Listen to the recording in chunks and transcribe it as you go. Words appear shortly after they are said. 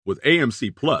With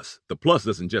AMC Plus, the plus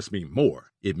doesn't just mean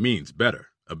more, it means better.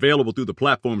 Available through the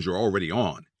platforms you're already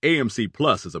on, AMC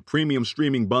Plus is a premium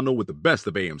streaming bundle with the best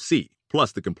of AMC,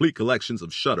 plus the complete collections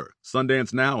of Shudder,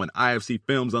 Sundance Now, and IFC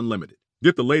Films Unlimited.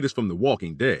 Get the latest from The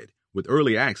Walking Dead, with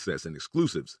early access and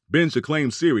exclusives. Binge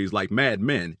acclaimed series like Mad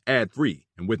Men, ad-free,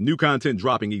 and with new content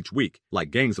dropping each week, like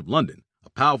Gangs of London,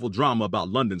 a powerful drama about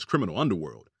London's criminal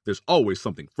underworld. There's always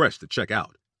something fresh to check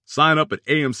out. Sign up at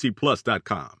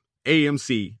amcplus.com.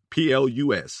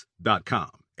 amcplus.com.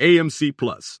 AMC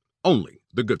Plus. Only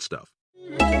the good stuff.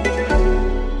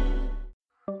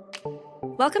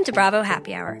 Welcome to Bravo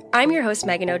Happy Hour. I'm your host,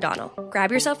 Megan O'Donnell.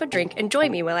 Grab yourself a drink and join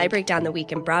me while I break down the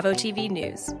week in Bravo TV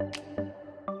news.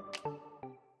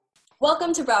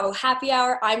 Welcome to Bravo Happy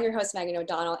Hour. I'm your host, Megan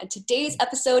O'Donnell, and today's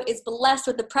episode is blessed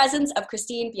with the presence of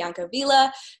Christine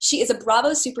Biancavilla. She is a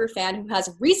Bravo superfan who has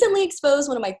recently exposed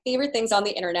one of my favorite things on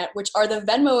the internet, which are the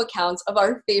Venmo accounts of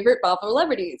our favorite Bravo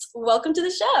celebrities. Welcome to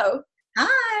the show.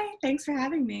 Hi, thanks for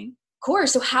having me. Of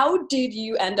course. So how did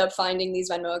you end up finding these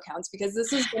Venmo accounts? Because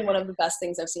this has been one of the best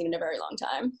things I've seen in a very long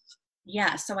time.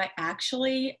 Yeah, so I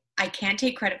can't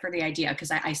take credit for the idea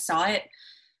because I saw it.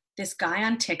 This guy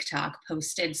on TikTok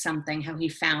posted something how he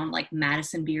found like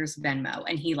Madison Beer's Venmo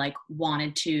and he like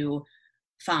wanted to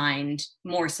find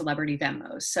more celebrity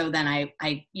Venmos. So then I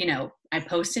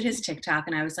posted his TikTok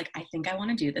and I was like, I think I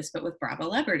want to do this, but with Bravo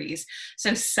celebrities.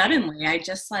 So suddenly I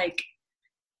just like,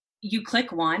 you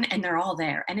click one and they're all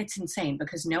there. And it's insane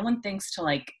because no one thinks to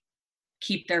like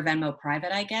keep their Venmo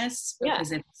private, I guess,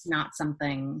 because it's not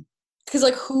something. Because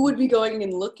like who would be going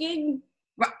and looking?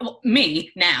 Well, me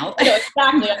now. I know,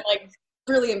 exactly. I'm like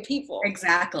brilliant people.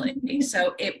 Exactly.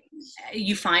 So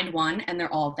you find one and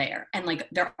they're all there and like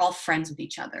they're all friends with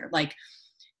each other. Like,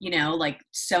 you know, like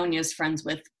Sonia's friends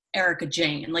with Erica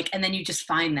Jane, like, and then you just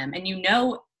find them and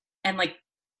and like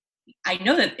I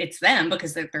know that it's them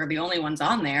because they're the only ones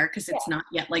on there because it's not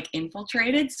yet like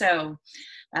infiltrated. So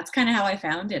that's kind of how I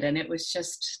found it. And it was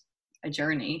just a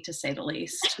journey, to say the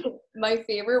least. My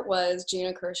favorite was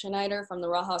Gina Kirschneider from the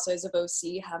Real Housewives of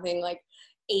OC having like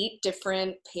 8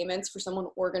 different payments for someone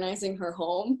organizing her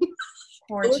home.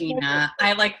 Poor Gina.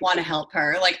 I like want to help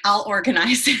her. Like I'll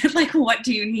organize it. Like what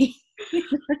do you need?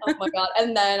 Oh my God.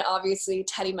 And then obviously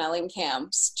Teddy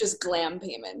Mellingcamp's just glam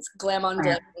payments. Glam on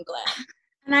glam on glam.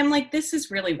 And I'm like, this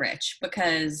is really rich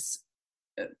because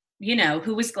you know,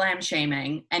 who was glam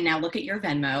shaming, and now look at your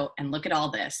Venmo and look at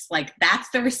all this. Like, that's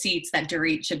the receipts that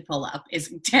Dorit should pull up,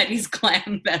 is Teddy's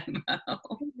glam Venmo.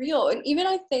 Real. And even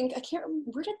I can't remember,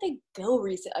 where did they go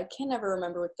recently? I can't ever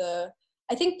remember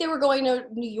I think they were going to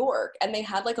New York, and they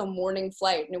had like a morning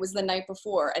flight, and it was the night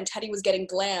before, and Teddy was getting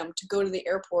glam to go to the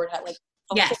airport at like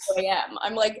 4 a.m.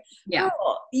 I'm like, girl,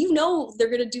 you know they're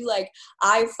going to do like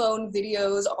iPhone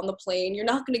videos on the plane. You're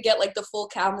not going to get like the full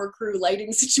camera crew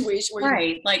lighting situation.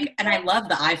 Where like, and I love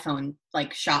the iPhone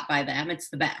like shot by them. It's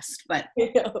the best, but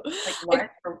like what? I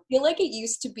feel like it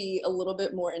used to be a little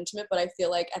bit more intimate, but I feel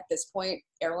like at this point,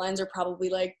 airlines are probably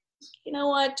like, you know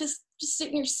what, just sit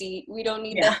in your seat. We don't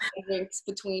need that drinks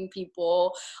between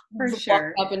people. For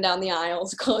sure. Up and down the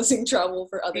aisles, causing trouble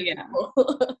for other people.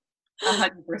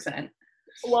 100%.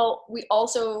 Well, we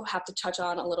also have to touch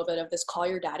on a little bit of this Call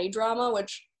Your Daddy drama,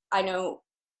 which I know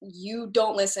you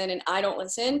don't listen and I don't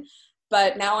listen,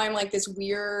 but now I'm like this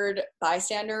weird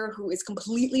bystander who is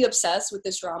completely obsessed with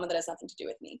this drama that has nothing to do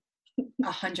with me.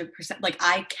 100%. Like,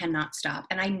 I cannot stop.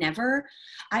 And I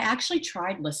actually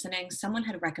tried listening. Someone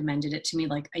had recommended it to me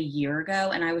like a year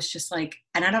ago, and I was just like,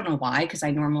 and I don't know why, because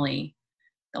the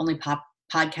only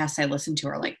podcasts I listen to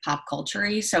are like pop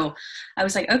culture-y. So I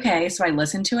was like, okay. So I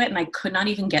listened to it and I could not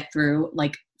even get through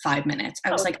like 5 minutes.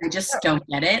 I was like, I just don't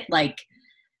get it. Like,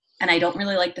 and I don't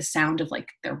really like the sound of like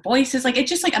their voices. Like, it's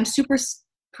just like, I'm super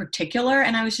particular.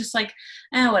 And I was just like,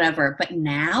 whatever. But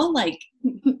now, like,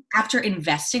 after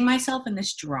investing myself in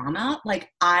this drama, like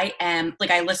I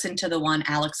listened to the one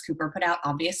Alex Cooper put out,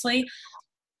 obviously.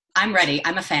 I'm ready.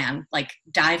 I'm a fan. Like,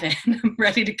 dive in. I'm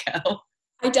ready to go.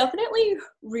 I definitely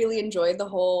really enjoyed the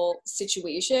whole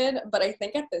situation, but I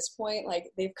think at this point, like,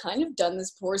 they've kind of done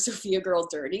this poor Sophia girl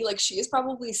dirty. Like, she is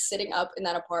probably sitting up in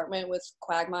that apartment with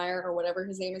Quagmire or whatever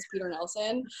his name is, Peter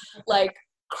Nelson, like,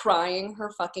 crying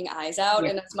her fucking eyes out.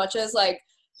 And as much as, like,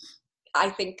 I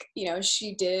think, you know,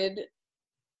 she did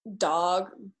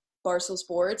dog Barstool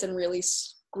Sports and really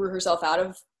screw herself out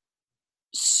of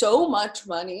so much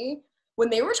money,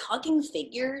 when they were talking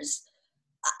figures,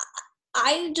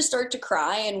 I just start to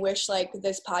cry and wish like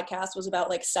this podcast was about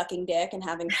like sucking dick and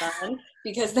having fun,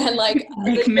 because then like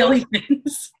make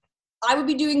millions. I would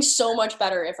be doing so much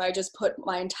better if I just put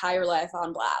my entire life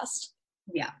on blast.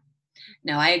 Yeah.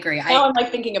 No, I agree. Now I'm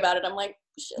like thinking about it. I'm like,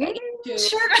 Should I do?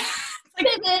 Sure.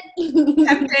 Like,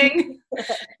 tempting.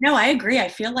 No, I agree. I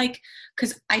feel like,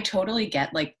 because I totally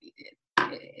get, like,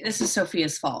 this is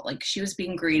Sophia's fault. Like, she was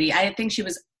being greedy. I think she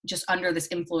was just under this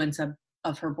influence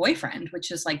of her boyfriend,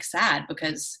 which is, like, sad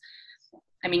because,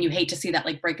 I mean, you hate to see that,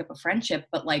 like, break up a friendship,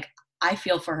 but, like, I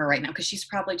feel for her right now because she's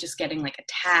probably just getting, like,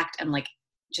 attacked and, like,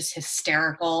 just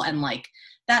hysterical, and, like,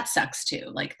 that sucks too.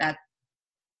 Like,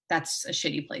 that's a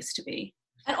shitty place to be.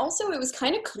 And also, it was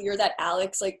kind of clear that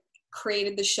Alex, like,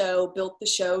 created the show, built the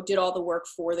show, did all the work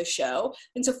for the show.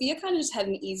 And Sophia kind of just had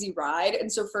an easy ride. And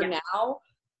so for now,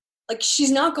 like,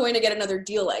 she's not going to get another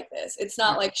deal like this. It's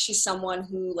not like she's someone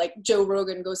who, like, Joe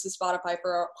Rogan goes to Spotify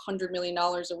for $100 million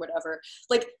or whatever.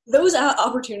 Like, those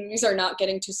opportunities are not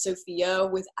getting to Sophia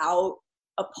without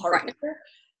a partner. Right.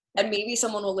 And maybe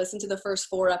someone will listen to the first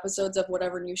 4 episodes of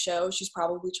whatever new show she's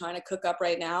probably trying to cook up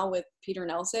right now with Peter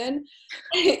Nelson,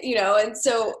 you know. And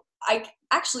so I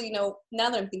actually, you know, now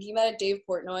that I'm thinking about it, Dave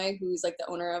Portnoy, who's like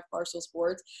the owner of Barstool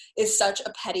Sports, is such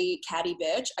a petty, catty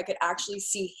bitch. I could actually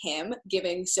see him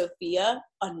giving Sophia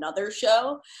another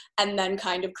show and then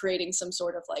kind of creating some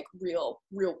sort of like real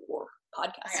war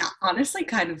podcast. I honestly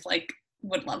kind of like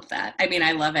would love that. I mean,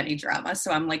 I love any drama, so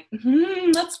I'm like,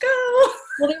 let's go.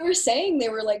 Well, they were saying they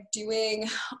were like doing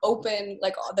open,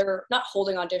 like they're not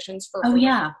holding auditions for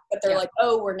but they're like,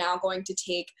 oh, we're now going to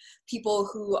take people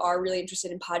who are really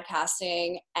interested in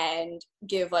podcasting and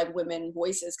give like women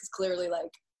voices, because clearly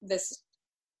like this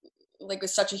like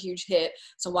was such a huge hit,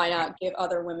 so why not give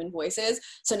other women voices?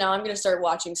 So now I'm going to start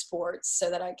watching sports so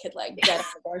that I could like get a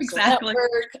Barstool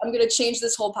Network. I'm going to change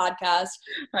this whole podcast.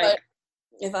 Right. But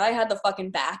if I had the fucking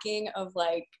backing of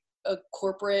like a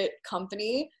corporate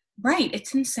company. Right.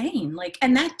 It's insane. Like,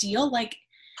 and that deal, like,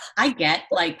 I get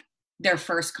like their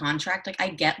first contract. Like, I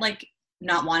get like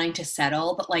not wanting to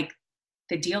settle, but like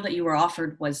the deal that you were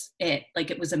offered was it. Like,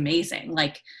 it was amazing.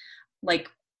 Like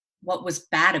what was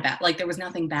bad about, like, there was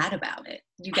nothing bad about it.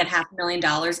 You get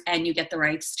 $500,000 and you get the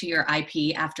rights to your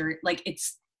IP after, like,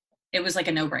 it was like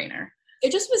a no-brainer.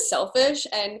 It just was selfish.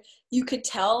 And you could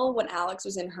tell when Alex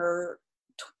was in her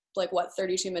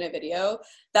 32-minute video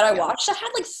that I watched that had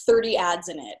like 30 ads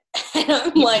in it. And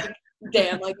I'm like,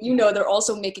 damn, like, you know, they're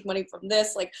also making money from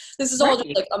this. Like, this is all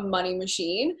just like a money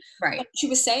machine. Right. But she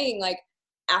was saying, like,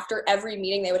 after every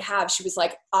meeting they would have, she was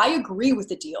like, I agree with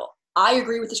the deal. I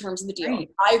agree with the terms of the deal. Right.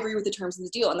 I agree with the terms of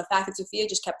the deal. And the fact that Sophia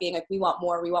just kept being like, we want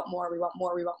more, we want more, we want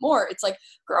more, we want more. It's like,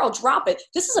 girl, drop it.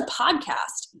 This is a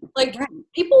podcast. Like,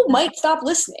 people might stop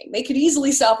listening. They could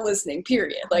easily stop listening,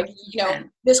 period. Like, you know,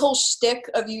 this whole shtick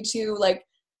of you two, like,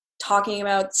 talking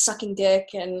about sucking dick.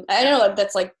 And I know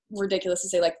that's, like, ridiculous to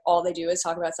say, like, all they do is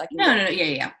talk about sucking dick. No,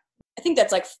 yeah. I think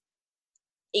that's, like,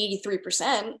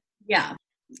 83%. Yeah.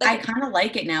 Like, I kind of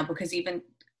like it now because even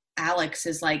Alex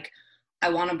is like, I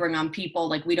want to bring on people,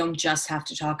 like, we don't just have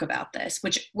to talk about this,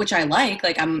 which I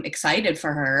like I'm excited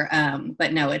for her.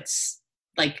 But no, it's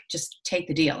like, just take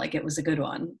the deal. Like, it was a good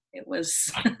one. It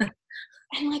was.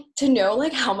 And like, to know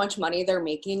like how much money they're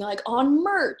making, like, on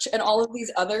merch and all of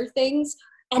these other things.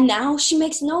 And now she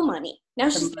makes no money. Now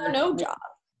she's got no job.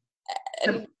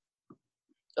 And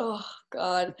oh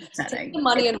God, take the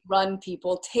money and run,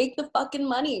 people. Take the fucking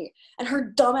money. And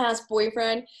her dumbass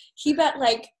boyfriend, he bet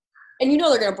like, and you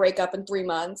know they're going to break up in 3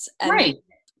 months. And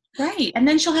Right. And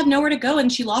then she'll have nowhere to go,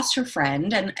 and she lost her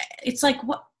friend. And it's like,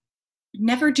 what?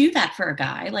 Never do that for a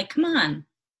guy. Like, come on.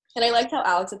 And I liked how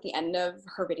Alex at the end of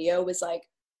her video was like,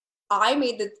 I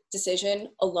made the decision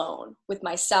alone with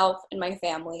myself and my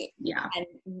family. Yeah. And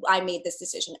I made this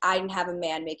decision. I didn't have a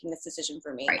man making this decision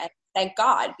for me. Right. And thank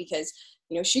God, because,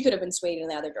 you know, she could have been swayed in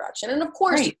the other direction. And of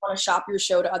course, you want to shop your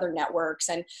show to other networks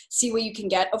and see what you can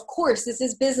get. Of course, this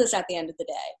is business at the end of the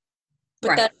day.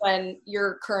 But then when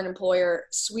your current employer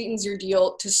sweetens your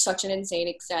deal to such an insane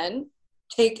extent,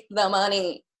 take the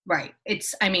money. Right.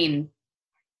 It's insane.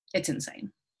 It's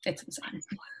insane.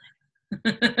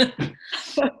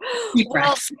 Deep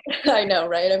breaths. I know,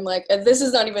 right? I'm like, this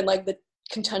is not even like the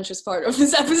contentious part of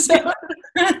this episode.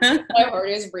 My heart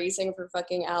is racing for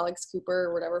fucking Alex Cooper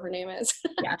or whatever her name is.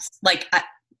 Yes. Like,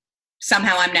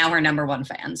 somehow I'm now her number one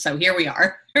fan. So here we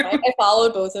are. I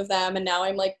followed both of them, and now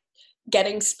I'm like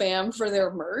getting spam for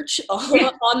their merch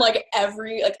on like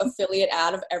every like affiliate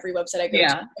ad of every website I go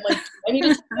to. I'm like, I need to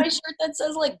get my shirt that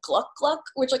says like Gluck Gluck,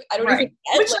 which like I don't even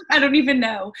get. Which I don't even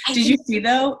know. Did you see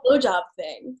though? Blowjob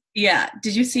thing. Yeah.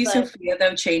 Did you see Sophia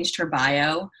though changed her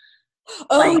bio?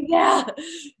 Oh like, yeah.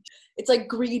 It's like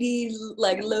greedy,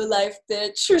 like low life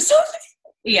bitch or something.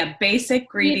 Yeah, basic,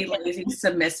 greedy, lazy,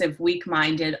 submissive,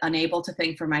 weak-minded, unable to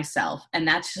think for myself. And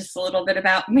that's just a little bit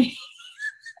about me.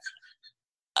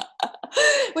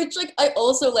 Which, like, I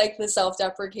also like the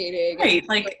self-deprecating, right?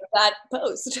 Like that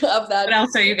post of that. What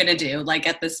else are you gonna do? Like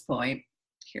at this point,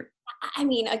 here. I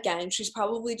mean, again, she's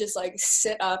probably just like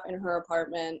sit up in her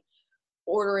apartment,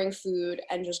 ordering food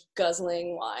and just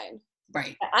guzzling wine.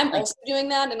 Right. I'm also doing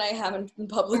that, and I haven't been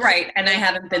public. Right, and I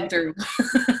haven't been through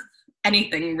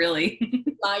anything really.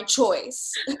 My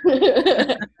choice.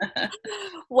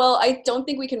 Well, I don't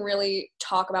think we can really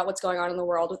talk about what's going on in the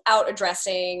world without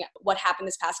addressing what happened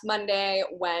this past Monday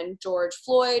when George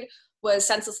Floyd was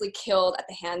senselessly killed at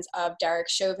the hands of Derek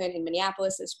Chauvin in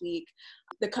Minneapolis this week.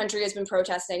 The country has been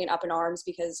protesting and up in arms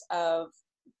because of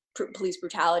police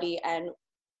brutality and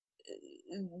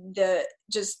the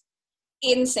just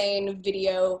insane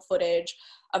video footage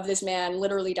of this man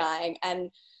literally dying. And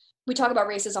we talk about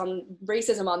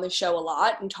racism on the show a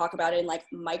lot and talk about it in like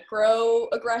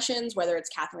microaggressions, whether it's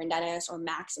Catherine Dennis or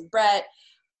Max and Brett,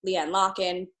 Leanne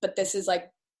Locken, but this is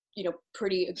like, you know,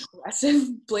 pretty aggressive,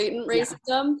 blatant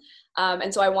racism. Yeah.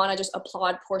 And so I want to just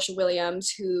applaud Portia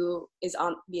Williams, who is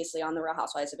obviously on the Real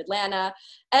Housewives of Atlanta,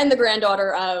 and the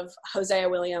granddaughter of Hosea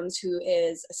Williams, who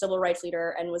is a civil rights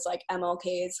leader and was like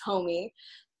MLK's homie,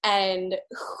 and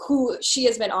who she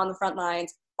has been on the front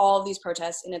lines all of these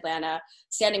protests in Atlanta,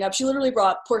 standing up. She literally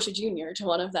brought Portia Jr. to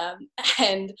one of them.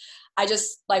 And I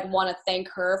just like want to thank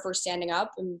her for standing up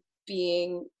and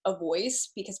being a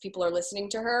voice, because people are listening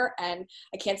to her. And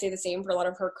I can't say the same for a lot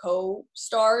of her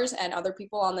co-stars and other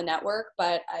people on the network,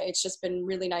 but it's just been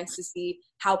really nice to see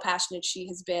how passionate she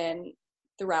has been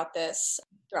throughout this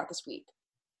week.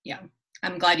 Yeah,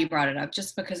 I'm glad you brought it up,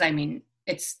 just because, I mean,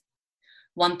 it's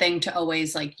one thing to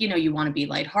always, like, you know, you want to be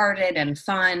lighthearted and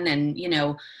fun and, you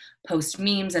know, post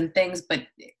memes and things, but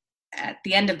at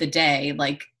the end of the day,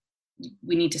 like,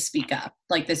 we need to speak up.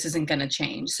 Like, this isn't going to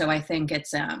change. So I think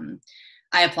it's,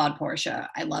 I applaud Portia.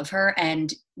 I love her.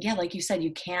 And yeah, like you said,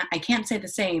 I can't say the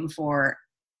same for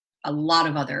a lot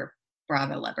of other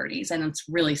Bravo celebrities. And it's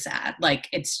really sad. Like,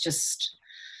 it's just.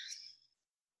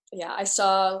 Yeah, I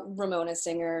saw Ramona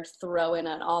Singer throw in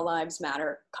an All Lives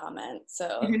Matter comment.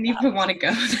 So I didn't even want to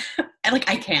go. I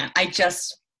can't. I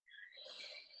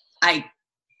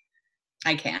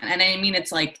can't. And I mean,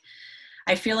 it's like,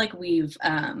 I feel like we've,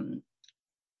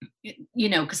 you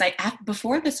know, because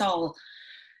before this all,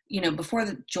 you know, before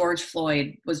George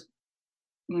Floyd was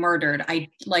murdered, I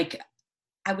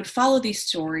would follow these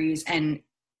stories and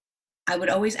I would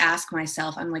always ask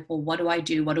myself, I'm like, well, what do I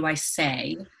do? What do I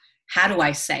say? How do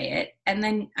I say it? And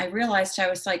then I realized I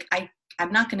was like,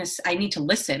 I'm not going to, I need to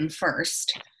listen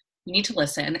first. You need to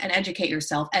listen and educate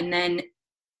yourself. And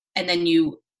then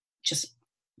you just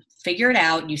figure it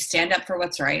out. You stand up for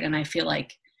what's right. And I feel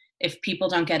like if people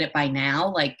don't get it by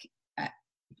now, like,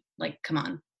 come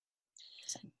on.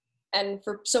 And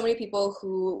for so many people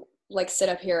who like sit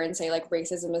up here and say like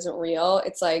racism isn't real,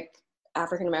 it's like,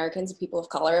 African Americans and people of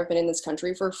color have been in this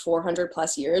country for 400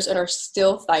 plus years and are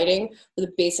still fighting for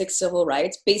the basic civil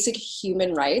rights, basic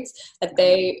human rights that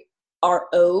they are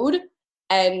owed.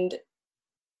 And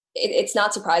it's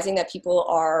not surprising that people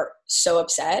are so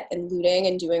upset and looting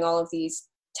and doing all of these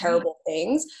terrible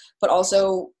things. But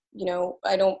also, you know,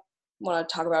 I don't want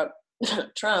to talk about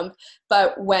Trump,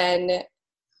 but when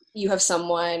you have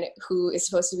someone who is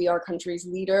supposed to be our country's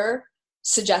leader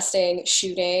suggesting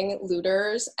shooting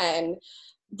looters and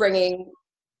bringing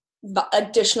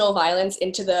additional violence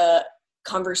into the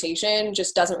conversation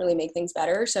just doesn't really make things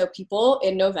better. So people,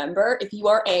 in November, if you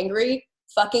are angry,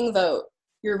 fucking vote.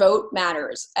 Your vote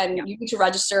matters, and you need to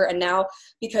register. And now,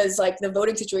 because like the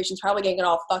voting situation is probably going to get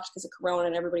all fucked because of Corona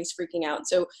and everybody's freaking out.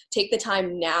 So take the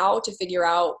time now to figure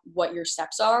out what your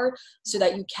steps are so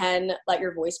that you can let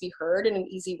your voice be heard in an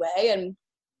easy way. And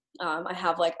I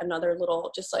have like another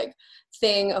little just like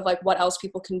thing of like what else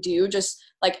people can do. Just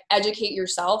like educate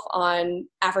yourself on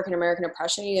African American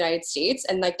oppression in the United States.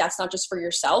 And like, that's not just for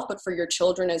yourself, but for your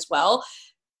children as well.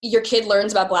 Your kid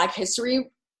learns about Black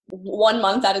history 1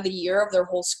 month out of the year of their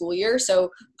whole school year. So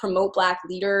promote Black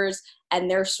leaders and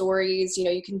their stories. You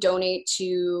know, you can donate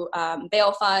to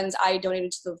bail funds. I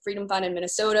donated to the Freedom Fund in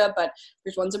Minnesota, but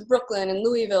there's ones in Brooklyn and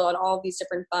Louisville and all of these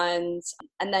different funds.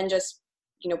 And then just,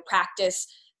 you know, practice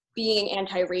being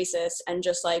anti-racist and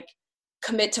just like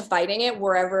commit to fighting it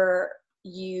wherever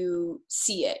you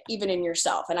see it, even in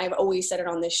yourself. And I've always said it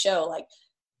on this show, like,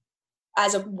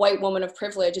 as a white woman of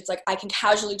privilege, it's like I can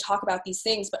casually talk about these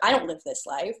things, but I don't live this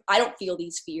life. I don't feel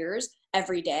these fears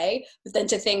every day. But then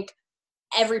to think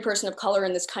every person of color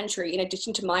in this country, in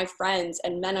addition to my friends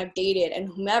and men I've dated and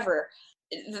whomever,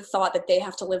 the thought that they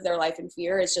have to live their life in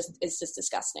fear is just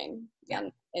disgusting.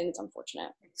 And it's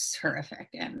unfortunate. It's horrific.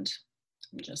 And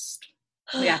we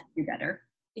have to do better.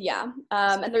 Yeah.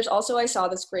 And there's also, I saw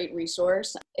this great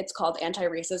resource. It's called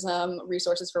Anti-Racism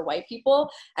Resources for White People.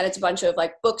 And it's a bunch of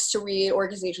like books to read,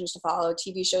 organizations to follow,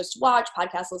 TV shows to watch,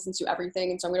 podcasts to listen to,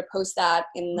 everything. And so I'm going to post that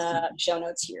in the show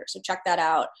notes here. So check that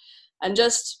out. And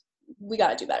just, we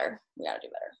got to do better. We got to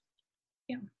do better.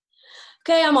 Yeah.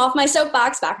 Okay, I'm off my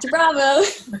soapbox. Back to Bravo.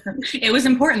 It was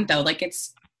important though. Like it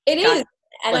is.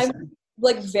 And I'm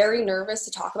like very nervous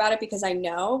to talk about it because I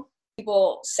know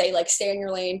people say like stay in your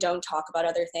lane, don't talk about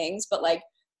other things. But like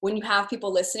when you have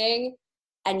people listening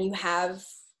and you have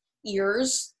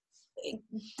ears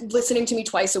listening to me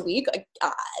twice a week, like,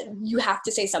 you have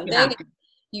to say something.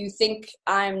 You think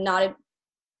I'm not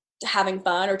having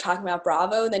fun or talking about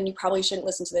Bravo, then you probably shouldn't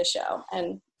listen to this show.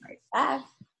 And bye.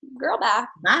 Girl, bye.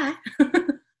 Bye.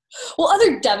 Well,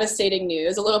 other devastating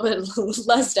news, a little bit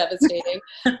less devastating.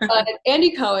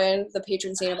 Andy Cohen, the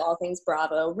patron saint of all things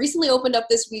Bravo, recently opened up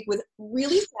this week with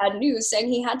really sad news saying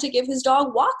he had to give his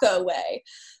dog Wacha away.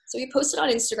 So he posted on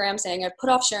Instagram saying, I've put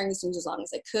off sharing this news as long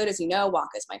as I could. As you know,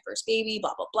 Wacha is my first baby,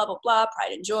 blah, blah, blah, blah, blah,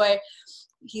 pride and joy.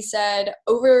 He said,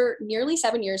 over nearly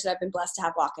 7 years that I've been blessed to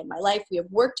have Wacha in my life, we have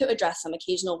worked to address some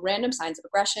occasional random signs of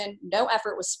aggression. No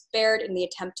effort was spared in the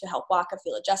attempt to help Wacha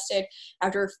feel adjusted.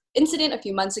 After an incident a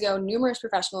few months ago, numerous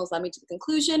professionals led me to the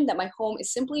conclusion that my home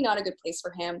is simply not a good place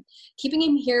for him. Keeping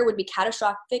him here would be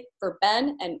catastrophic for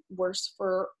Ben and worse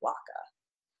for Wacha.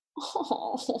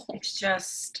 Oh.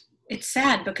 It's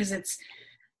sad because it's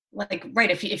like,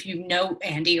 right, if you know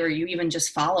Andy or you even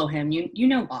just follow him, you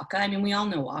know Wacha. I mean, we all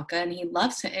know Wacha and he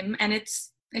loves him, and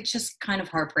it's just kind of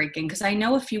heartbreaking because I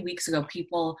know a few weeks ago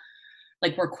people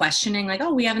like were questioning like,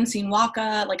 oh, we haven't seen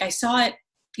Wacha. Like I saw it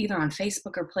either on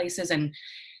Facebook or places, and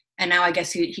now I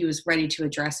guess he was ready to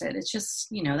address it. It's just,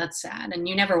 you know, that's sad, and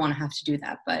you never want to have to do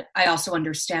that. But I also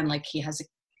understand like he has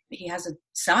a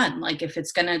son. Like if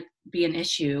it's gonna be an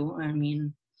issue, I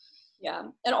mean. Yeah.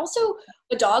 And also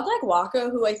a dog like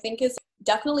Wacha, who I think is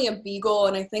definitely a beagle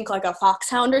and I think like a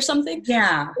foxhound or something.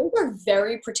 Yeah. Those are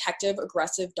very protective,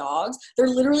 aggressive dogs. They're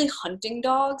literally hunting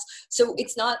dogs. So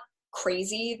it's not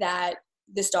crazy that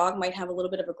this dog might have a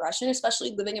little bit of aggression,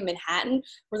 especially living in Manhattan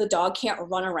where the dog can't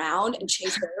run around and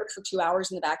chase birds for 2 hours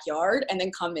in the backyard and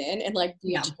then come in and like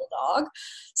be a chill dog.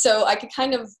 So I could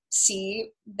kind of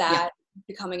see that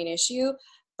becoming an issue.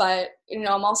 But, you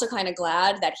know, I'm also kind of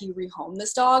glad that he rehomed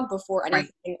this dog before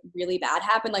anything really bad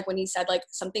happened. Like when he said like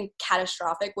something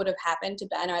catastrophic would have happened to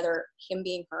Ben, either him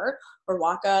being hurt or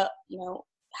Wacha, you know,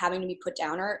 having to be put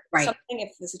down or something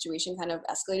if the situation kind of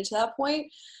escalated to that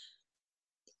point.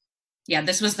 Yeah,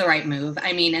 this was the right move.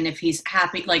 I mean, and if he's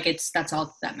happy, like that's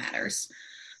all that matters.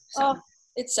 So. Oh,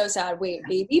 it's so sad. Wait,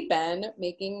 baby Ben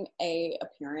making a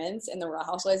appearance in the Real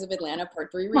Housewives of Atlanta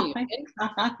Part 3 reunion. Oh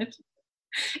my God.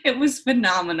 It was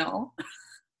phenomenal.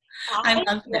 I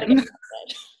love him.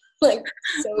 Like,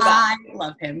 so I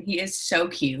love him. He is so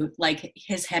cute. Like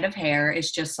his head of hair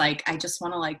is just like, I just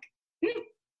want to like,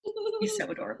 he's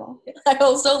so adorable. I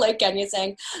also like Kenya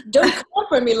saying, don't call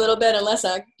for me a little bit unless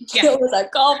I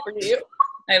call for you.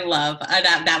 I love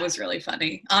that was really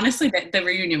funny. Honestly, the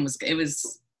reunion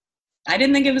I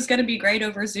didn't think it was going to be great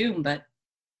over Zoom, but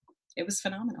it was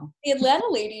phenomenal. The Atlanta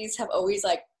ladies have always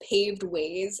like paved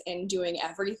ways in doing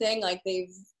everything. Like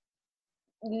they've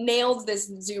nailed this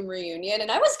Zoom reunion.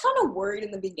 And I was kind of worried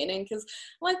in the beginning because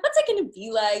I'm like, what's it going to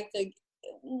be like? Like,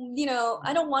 you know,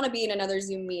 I don't want to be in another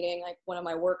Zoom meeting, like one of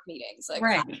my work meetings. Like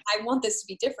I want this to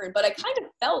be different. But I kind of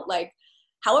felt like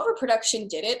however production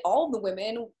did it, all the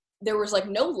women, there was like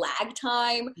no lag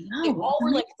time. No, they all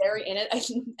were like very in it.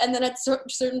 And then at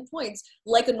certain points,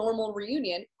 like a normal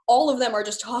reunion, all of them are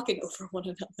just talking over one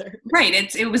another.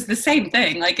 Right. It was the same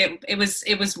thing. Like it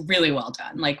was really well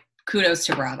done. Like kudos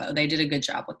to Bravo. They did a good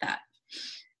job with that.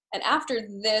 And after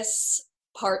this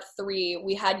Part 3,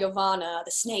 we had Giovanna,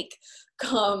 the snake,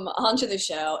 come onto the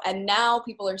show. And now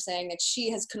people are saying that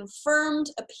she has confirmed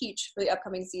a peach for the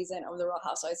upcoming season of The Real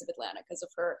Housewives of Atlanta because of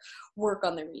her work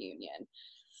on the reunion.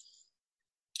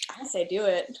 I say do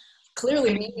it.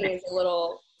 Clearly Mimi is a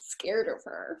little scared of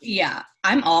her. Yeah.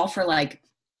 I'm all for like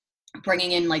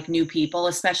bringing in like new people,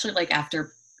 especially like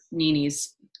after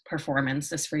Nene's performance,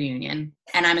 this reunion.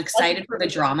 And I'm excited for the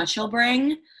drama she'll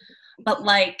bring. But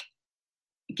like,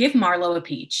 give Marlo a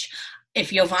peach. If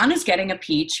Giovanna's getting a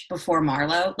peach before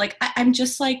Marlo, like I'm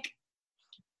just like,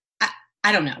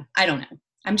 I don't know.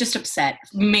 I'm just upset,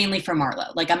 mainly for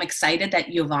Marlo. Like I'm excited that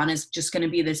Giovanna's just going to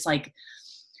be this like,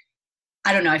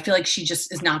 I don't know. I feel like she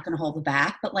just is not going to hold the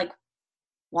back, but like,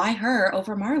 why her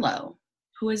over Marlo,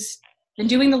 who has been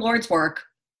doing the Lord's work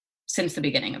since the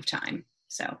beginning of time?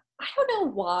 So I don't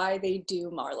know why they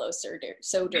do Marlo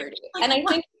so dirty. And I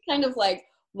think kind of like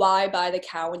why buy the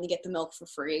cow when you get the milk for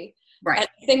free? Right. And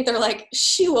I think they're like,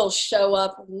 she will show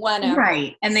up whenever.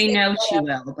 Right. And they know she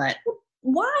will, but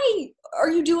why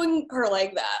are you doing her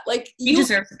like that? Like, she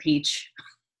deserves a peach.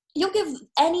 You'll give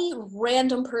any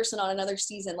random person on another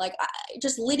season, like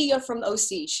just Lydia from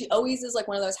OC. She always is like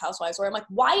one of those housewives where I'm like,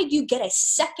 why did you get a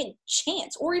second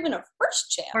chance or even a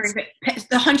first chance? Or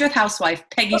the 100th housewife,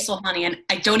 Peggy Sulhanian.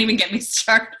 I don't even get me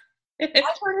started. I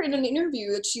heard her in an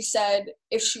interview that she said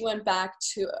if she went back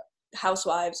to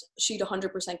Housewives, she'd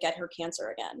 100% get her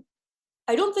cancer again.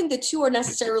 I don't think the two are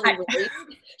necessarily related.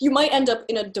 You might end up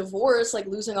in a divorce, like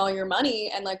losing all your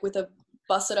money and like with a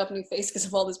busted up new face because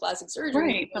of all this plastic surgery.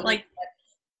 Right, but like,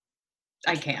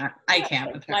 I can't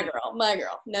with her. My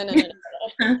girl. No.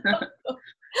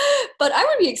 But I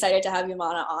would be excited to have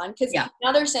Yamana on because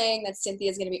now they're saying that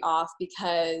Cynthia's going to be off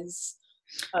because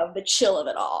of the chill of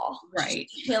it all. Right.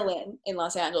 She's chilling in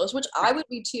Los Angeles, which I would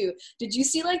be too. Did you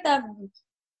see like that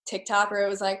TikTok where it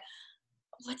was like,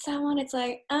 what's that one? It's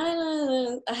like,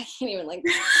 I can't even like,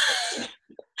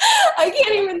 I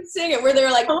can't even sing it, where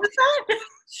they're like, what was that?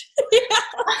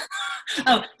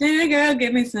 Oh, hey girl,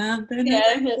 give me something.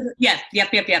 Yeah.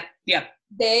 Yep.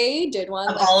 They did one.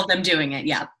 Of all of them doing it,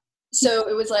 yeah. So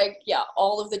it was like,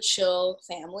 all of the chill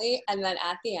family. And then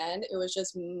at the end, it was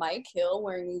just Mike Hill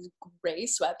wearing these gray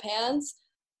sweatpants.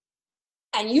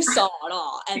 And you saw it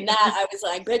all. And that, I was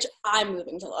like, bitch, I'm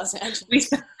moving to Los Angeles.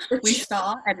 We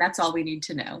saw, and that's all we need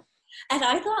to know. And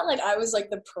I thought, like, I was, like,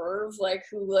 the perv, like,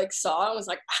 who, like, saw and was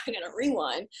like, I'm going to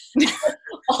rewind.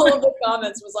 All of the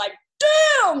comments was like,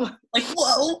 damn! Like,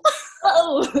 whoa.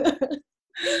 Oh.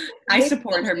 I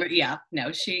support her. Yeah,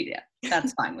 no,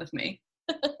 that's fine with me.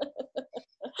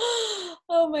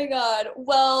 Oh my God.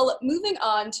 Well, moving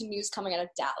on to news coming out of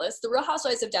Dallas. The Real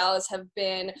Housewives of Dallas have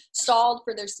been stalled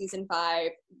for their season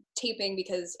 5 taping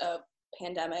because of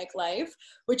pandemic life,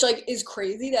 which like is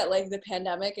crazy that like the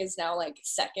pandemic is now like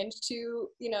second to,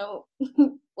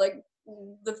 like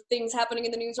the things happening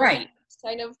in the news. Right.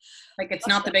 Kind of like it's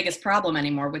not the biggest problem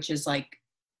anymore, which is like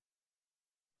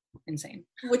insane.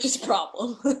 Which is a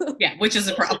problem. Yeah, which is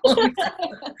a problem.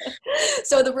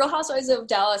 So the Real Housewives of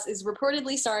Dallas is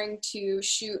reportedly starting to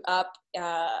shoot up,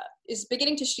 is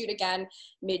beginning to shoot again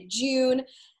mid-June,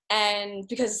 and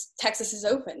because Texas is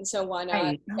open, so why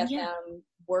not get them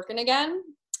working again?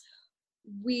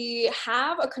 We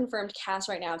have a confirmed cast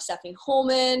right now of Stephanie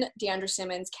Holman, Deandra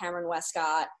Simmons, Cameron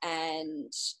Westcott,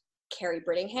 and Carrie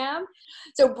Brittingham.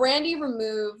 So Brandy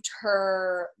removed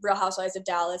her Real Housewives of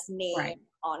Dallas name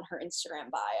on her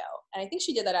Instagram bio. And I think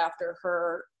she did that after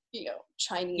her,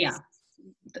 Chinese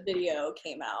video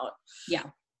came out. Yeah.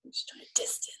 She's trying to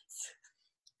distance.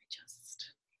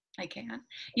 I can't.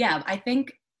 Yeah, I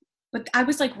think, but I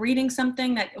was like reading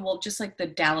something that, just like the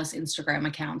Dallas Instagram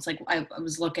accounts, like I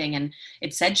was looking and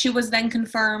it said she was then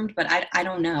confirmed, but I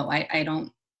don't know.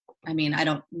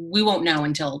 We won't know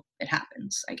until it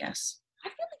happens, I guess. I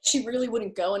feel like she really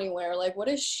wouldn't go anywhere. Like, what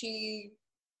is she?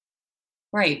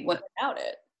 Right. What without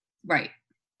it? Right.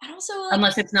 And also,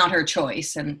 unless it's not her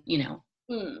choice, and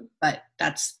but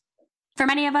that's. For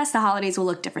many of us, the holidays will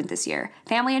look different this year.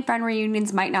 Family and friend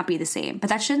reunions might not be the same, but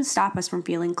that shouldn't stop us from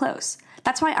feeling close.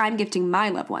 That's why I'm gifting my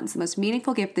loved ones the most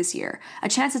meaningful gift this year, a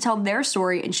chance to tell their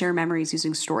story and share memories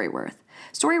using Storyworth.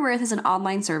 Storyworth is an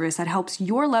online service that helps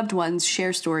your loved ones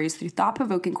share stories through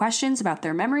thought-provoking questions about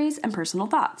their memories and personal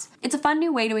thoughts. It's a fun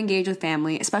new way to engage with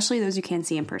family, especially those you can't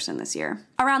see in person this year.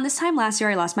 Around this time last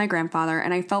year, I lost my grandfather,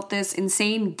 and I felt this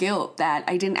insane guilt that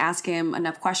I didn't ask him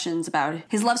enough questions about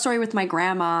his love story with my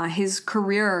grandma, his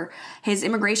career, his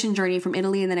immigration journey from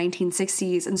Italy in the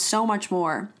 1960s, and so much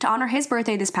more. To honor his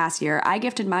birthday this past year, I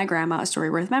gifted my grandma a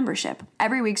Storyworth membership.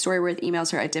 Every week, Storyworth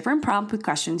emails her a different prompt with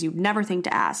questions you'd never think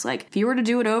to ask, like, if you were to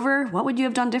do it over, what would you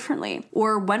have done differently?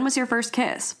 Or when was your first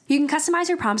kiss? You can customize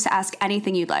your prompts to ask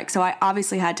anything you'd like, so I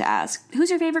obviously had to ask, who's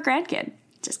your favorite grandkid?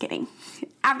 Just kidding.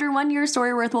 After 1 year,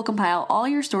 Storyworth will compile all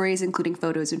your stories, including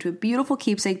photos, into a beautiful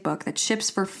keepsake book that ships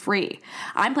for free.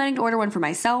 I'm planning to order one for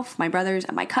myself, my brothers,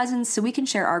 and my cousins so we can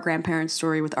share our grandparents'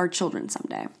 story with our children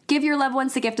someday. Give your loved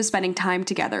ones the gift of spending time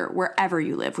together wherever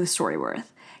you live with Storyworth.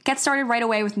 Get started right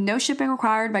away with no shipping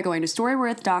required by going to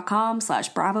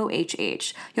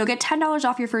storyworth.com/bravohh. You'll get $10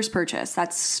 off your first purchase.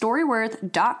 That's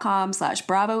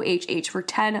storyworth.com/bravohh for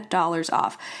 $10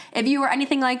 off. If you are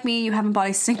anything like me, you haven't bought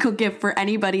a single gift for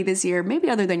anybody this year,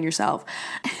 maybe other than yourself.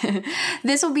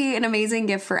 This will be an amazing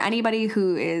gift for anybody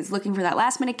who is looking for that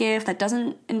last minute gift that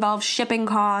doesn't involve shipping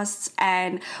costs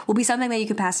and will be something that you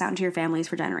can pass down to your families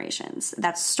for generations.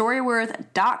 That's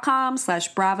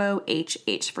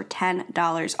storyworth.com/bravohh for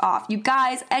 $10 off. You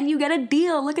guys, and you get a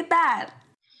deal. Look at that.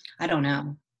 I don't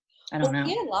know. I don't know.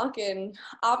 Leanne Locken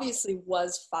obviously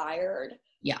was fired.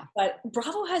 Yeah. But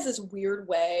Bravo has this weird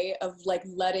way of like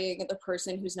letting the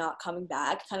person who's not coming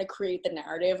back kind of create the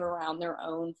narrative around their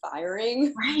own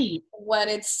firing. Right. When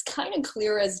it's kind of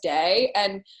clear as day.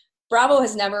 And Bravo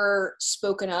has never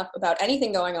spoken up about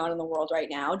anything going on in the world right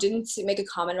now. Didn't make a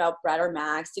comment about Brett or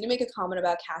Max. Didn't make a comment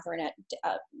about Catherine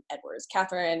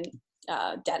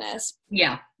Dennis.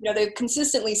 Yeah. They've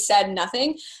consistently said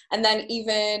nothing. And then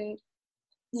even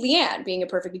Leanne being a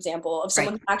perfect example of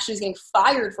someone who actually is getting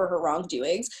fired for her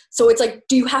wrongdoings. So it's like,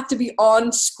 do you have to be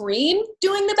on screen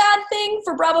doing the bad thing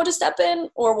for Bravo to step in,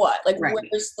 or what? Like,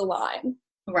 where's the line?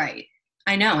 Right.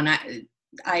 I know. And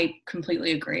I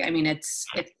completely agree. I mean, it's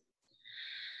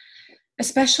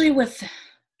especially with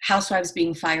housewives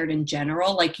being fired in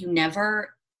general, like you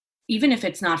never, even if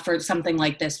it's not for something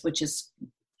like this, which is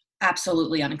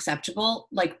absolutely unacceptable,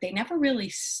 like they never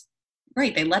really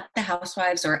they let the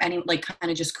housewives or any like kind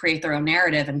of just create their own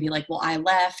narrative and be like, well, I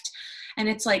left. And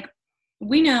it's like,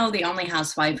 we know the only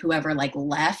housewife who ever like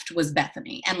left was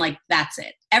Bethany. And like, that's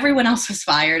it. Everyone else was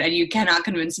fired and you cannot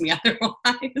convince me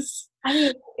otherwise. I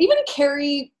mean, even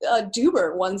Carrie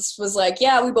Duber once was like,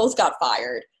 yeah, we both got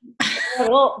fired.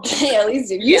 Well, hey, at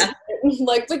least you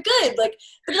like, but good. Like,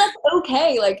 but that's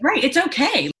okay. Like, right. It's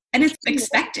okay. And it's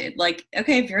expected. Like,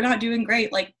 okay, if you're not doing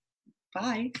great, like,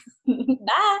 bye.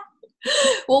 Bye.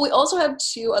 Well, we also have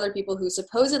two other people who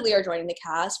supposedly are joining the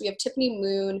cast. We have Tiffany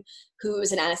Moon, who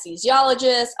is an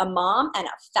anesthesiologist, a mom, and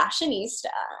a fashionista.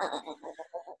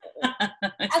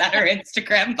 Is that her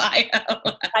Instagram bio?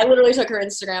 I literally took her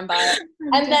Instagram bio.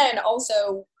 And then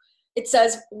also it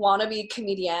says wannabe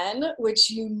comedian,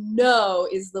 which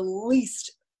is the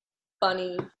least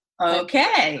funny.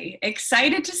 Okay.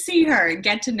 Excited to see her and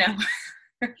get to know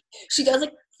her. She does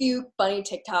like few funny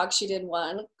TikToks. She did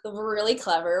one really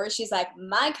clever where she's like,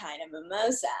 my kind of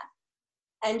mimosa,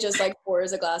 and just like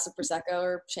pours a glass of Prosecco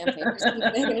or champagne or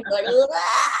something and it's like,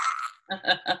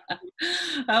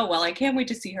 oh well, I can't wait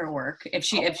to see her work if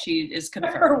she is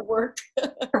confirmed. Her work,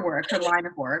 her line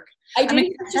of work. I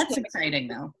mean, that's exciting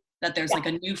though, that there's like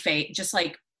a new fate, just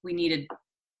like we needed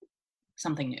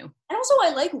something new. And also I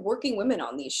like working women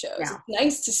on these shows. It's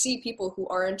nice to see people who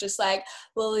aren't just like,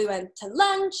 well, we went to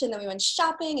lunch and then we went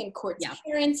shopping and Court's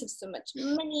parents have so much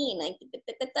money and like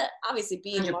obviously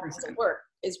being moms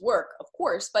is work, of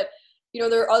course, but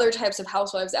there are other types of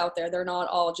housewives out there. They're not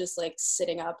all just like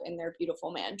sitting up in their beautiful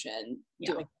mansion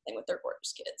doing something with their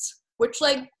gorgeous kids, which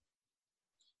like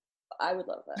I would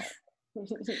love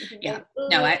that.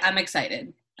 No, I'm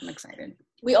excited.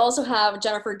 We also have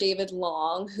Jennifer David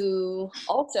Long, who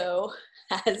also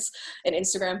has an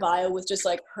Instagram bio with just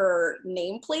like her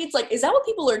nameplates. Like, is that what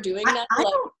people are doing now?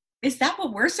 Is that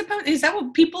what we're supposed? Is that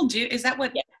what people do? Is that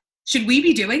what? Yeah. Should we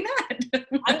be doing that?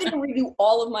 I'm going to redo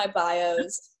all of my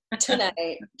bios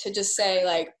tonight to just say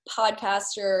like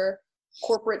podcaster,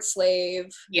 corporate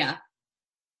slave. Yeah.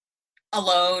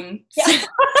 Alone. Yeah.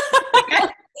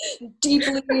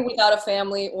 Deeply without a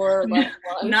family or loved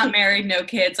one. Not married, no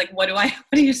kids. Like, what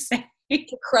do you say?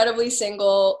 Incredibly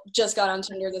single, just got on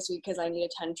Tinder this week because I need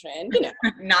attention.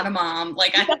 Not a mom.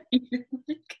 Like,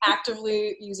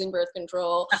 actively using birth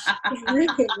control.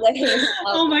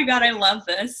 Oh my God, I love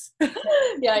this.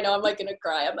 Yeah, I know. I'm like gonna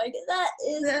cry. I'm like, that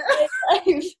is my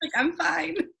life. Like, I'm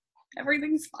fine.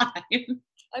 Everything's fine.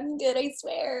 I'm good, I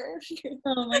swear.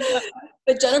 Oh my God.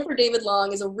 But Jennifer David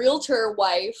Long is a realtor,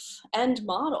 wife, and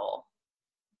model.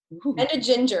 Ooh. And a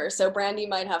ginger, so Brandy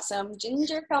might have some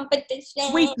ginger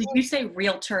competition. Wait, did you say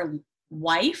realtor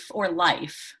wife or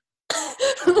life?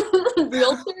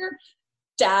 Realtor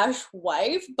dash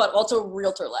wife, but also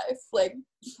realtor life. Like,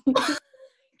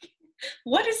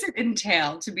 what does it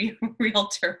entail to be a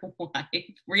realtor wife?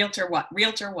 Realtor what?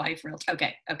 Realtor wife. Realtor.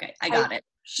 Okay, I got it.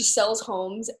 She sells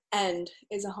homes and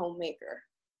is a homemaker.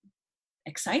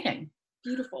 Exciting.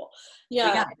 Beautiful.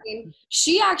 Yeah, I mean,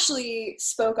 she actually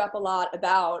spoke up a lot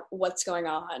about what's going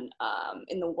on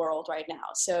in the world right now.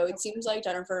 So it seems like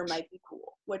Jennifer might be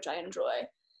cool, which I enjoy.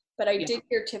 But I did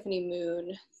hear Tiffany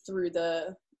Moon through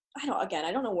I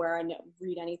don't know where I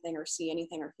read anything or see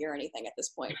anything or hear anything at this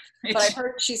point. But I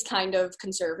heard she's kind of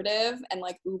conservative and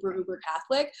like uber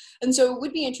Catholic. And so it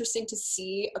would be interesting to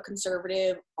see a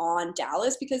conservative on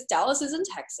Dallas because Dallas is in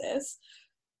Texas,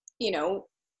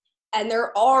 and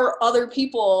there are other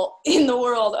people in the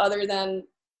world other than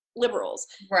liberals.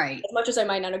 Right. As much as I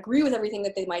might not agree with everything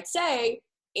that they might say,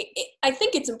 I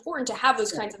think it's important to have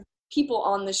those kinds of people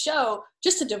on the show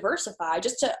just to diversify,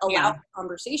 just to allow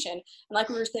conversation. And like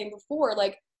we were saying before,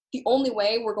 like the only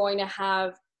way we're going to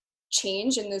have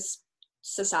change in this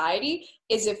society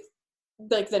is if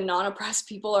like the non-oppressed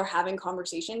people are having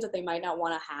conversations that they might not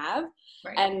want to have.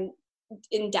 Right. And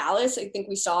in Dallas, I think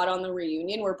we saw it on the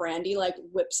reunion where Brandy like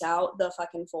whips out the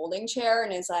fucking folding chair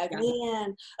and is like,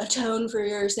 "Man, atone for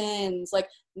your sins." Like,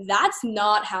 that's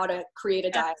not how to create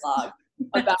a dialogue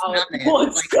about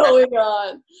what's going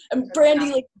on. And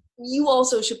Brandy, like, you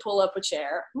also should pull up a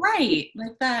chair. Right.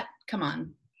 Like that. Come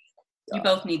on. You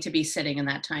both need to be sitting in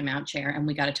that timeout chair and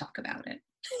we got to talk about it.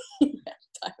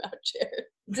 Timeout chair.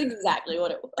 It's exactly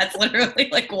what it was. That's literally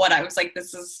like what I was like,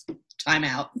 this is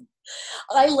timeout.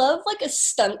 I love like a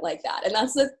stunt like that. And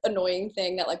that's the annoying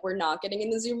thing that like we're not getting in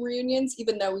the Zoom reunions,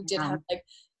 even though we did have like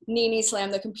Nene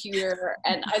slam the computer.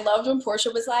 And I loved when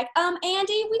Portia was like,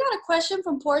 Andy, we got a question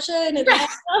from Portia in Atlanta.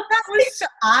 That was so,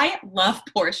 I love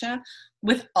Portia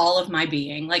with all of my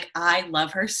being. Like, I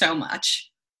love her so much.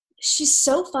 She's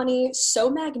so funny,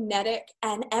 so magnetic,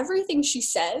 and everything she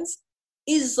says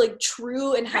is like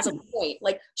true and has a point.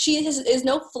 Like, she is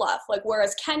no fluff. Like,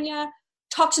 whereas Kenya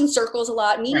talks in circles a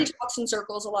lot. Nene talks in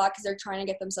circles a lot because they're trying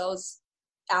to get themselves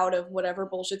out of whatever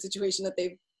bullshit situation that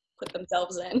they've put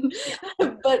themselves in.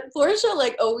 Yeah. But Portia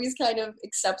like always kind of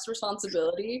accepts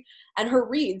responsibility, and her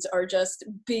reads are just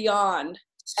beyond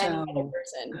any other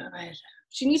person. Good.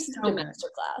 She needs to do a master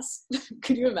class.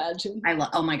 Could you imagine?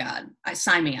 Oh my God.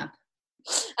 Sign me up.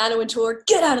 Anna Wintour,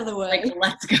 get out of the way. Like,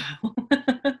 let's go.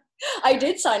 I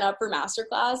did sign up for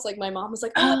masterclass. Like, my mom was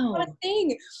like, oh, what a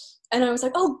thing. And I was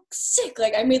like, oh, sick.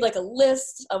 Like, I made like a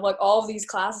list of like all of these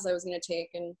classes I was going to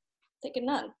take and taken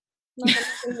none. Not a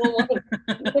single one.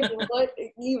 Like, what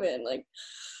even? Like,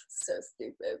 so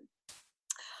stupid.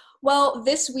 Well,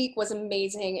 this week was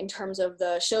amazing in terms of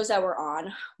the shows that were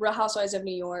on. Real Housewives of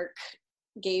New York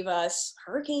gave us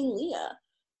Hurricane Leah.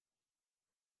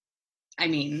 I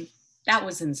mean, that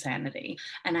was insanity.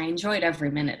 And I enjoyed every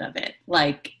minute of it.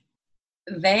 Like,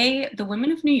 the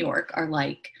women of New York are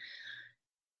like,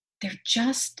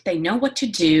 they know what to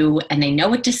do and they know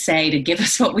what to say to give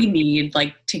us what we need,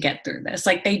 like, to get through this.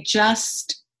 Like, they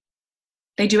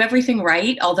do everything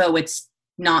right, although it's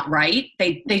not right.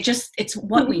 It's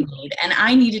what we need. And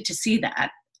I needed to see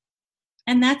that.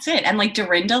 And that's it. And like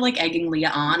Dorinda, like egging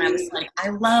Leah on, I was like, I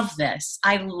love this.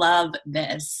 I love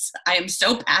this. I am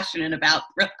so passionate about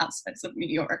Real Housewives of New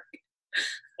York.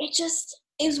 It just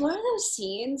is one of those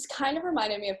scenes, kind of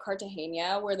reminded me of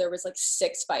Cartagena, where there was like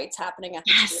 6 fights happening at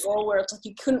the table, where it's like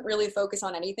you couldn't really focus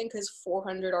on anything because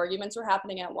 400 arguments were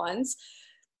happening at once.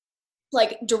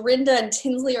 Like, Dorinda and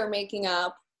Tinsley are making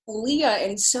up. Leah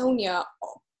and Sonia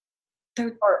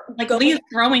are like Leah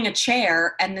throwing a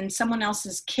chair, and then someone else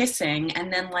is kissing,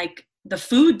 and then like the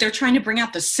food, they're trying to bring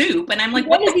out the soup, and I'm like,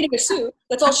 one is eating a soup.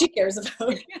 That's all she cares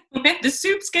about. The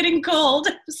soup's getting cold.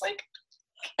 It's like,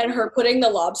 and her putting the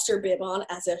lobster bib on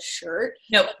as a shirt.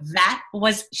 No,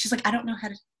 she's like, I don't know how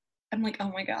to. I'm like,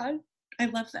 oh my God, I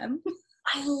love them.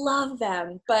 I love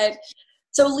them. But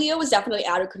so Leah was definitely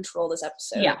out of control this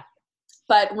episode. Yeah.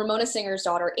 But Ramona Singer's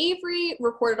daughter, Avery,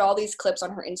 recorded all these clips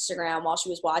on her Instagram while she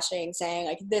was watching, saying,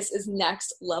 like, this is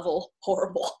next level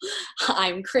horrible.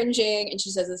 I'm cringing. And she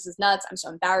says, this is nuts. I'm so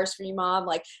embarrassed for you, Mom.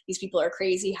 Like, these people are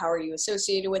crazy. How are you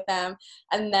associated with them?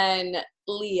 And then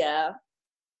Leah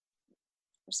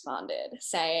responded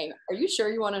saying, are you sure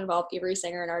you want to involve Avery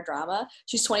Singer in our drama?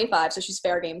 She's 25, so she's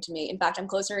fair game to me. In fact, I'm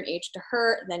closer in age to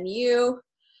her than you.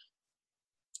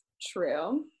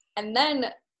 True. And then,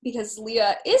 because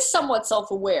Leah is somewhat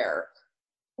self-aware,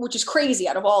 which is crazy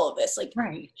out of all of this. Like,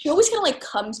 she always kind of like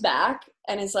comes back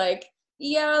and is like,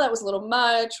 yeah, that was a little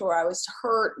much, or I was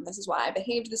hurt, and this is why I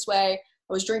behaved this way.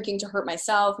 I was drinking to hurt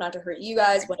myself, not to hurt you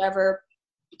guys, whatever.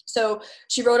 So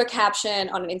she wrote a caption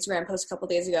on an Instagram post a couple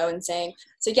days ago and saying,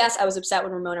 so yes, I was upset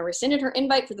when Ramona rescinded her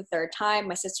invite for the 3rd time.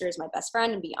 My sister is my best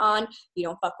friend and beyond. You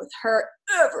don't fuck with her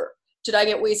ever. Did I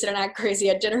get wasted and act crazy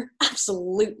at dinner?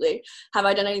 Absolutely. Have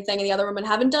I done anything the other women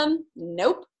haven't done?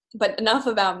 Nope. But enough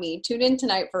about me. Tune in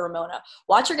tonight for Ramona.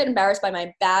 Watch her get embarrassed by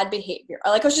my bad behavior.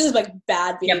 I like how she's just like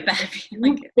bad behavior.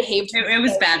 Yeah, it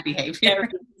was bad behavior. Very,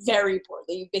 very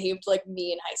poorly. You behaved like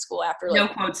me in high school after like. No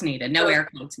quotes needed. No air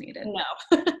quotes needed. No.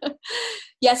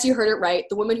 Yes, you heard it right.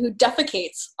 The woman who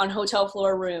defecates on hotel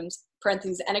floor rooms,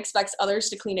 parentheses, and expects others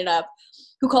to clean it up,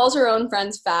 who calls her own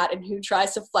friends fat and who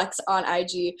tries to flex on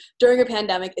IG during a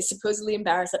pandemic is supposedly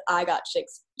embarrassed that I got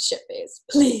shit-faced.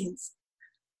 Please.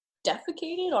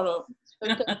 Defecated on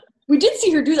a... We did see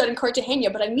her do that in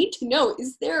Cartagena, but I need to know,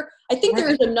 I think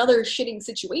there is another shitting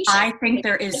situation. I think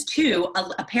there is too.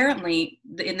 Apparently,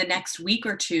 in the next week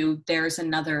or 2, there's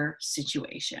another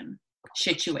situation.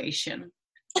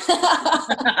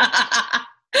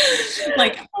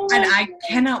 Like, and I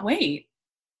cannot wait.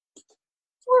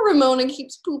 Poor Ramona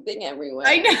keeps pooping everywhere.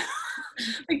 I know.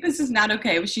 Like, this is not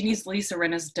okay. She needs Lisa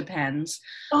Rinna's Depends.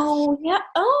 Oh, yeah.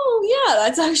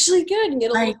 That's actually good. And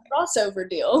get a little crossover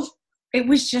deal. It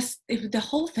was just, the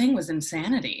whole thing was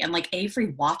insanity. And like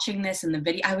Avery watching this in the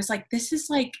video, I was like, this is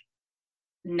like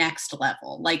next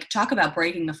level. Like, talk about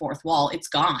breaking the fourth wall. It's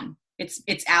gone. It's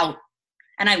out.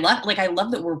 And I love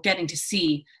that we're getting to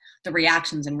see the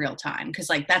reactions in real time. Because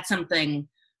like, that's something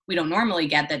we don't normally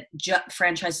get that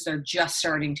franchises are just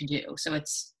starting to do. So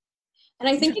it's. And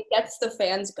I think it gets the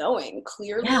fans going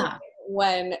clearly. Yeah.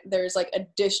 When there's like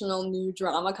additional new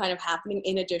drama kind of happening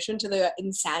in addition to the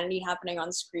insanity happening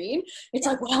on screen. It's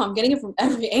like, wow, I'm getting it from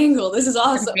every angle. This is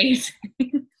awesome.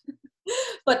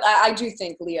 But I do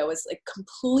think Leah was like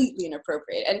completely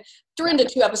inappropriate. And Dorinda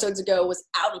 2 episodes ago was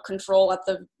out of control at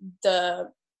the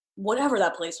whatever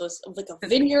that place was, like a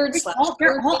vineyard. They've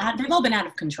all been out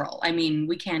of control. I mean,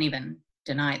 we can't even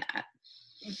deny that.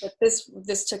 But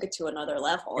this took it to another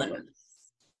level. And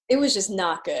it was just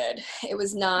not good.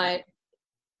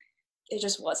 It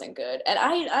just wasn't good. And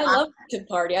I love to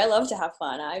party. I love to have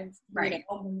fun.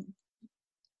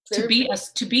 To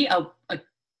be a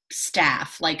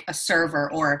staff, like a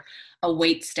server or a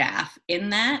wait staff in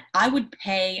that, I would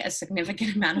pay a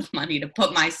significant amount of money to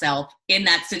put myself in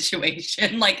that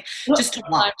situation, like just to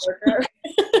watch.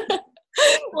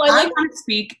 Well, I want to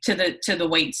speak to the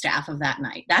wait staff of that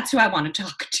night. That's who I want to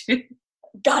talk to.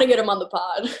 Gotta get him on the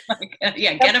pod.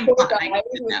 Get him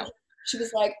on. She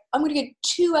was like, I'm going to get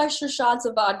 2 extra shots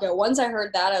of vodka. Once I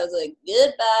heard that, I was like,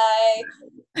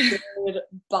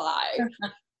 goodbye.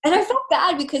 And I felt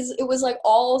bad because it was like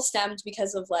all stemmed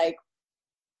because of like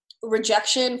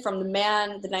rejection from the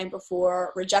man the night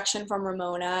before, rejection from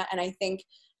Ramona. And I think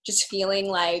just feeling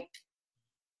like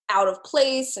out of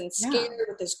place and scared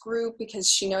with this group because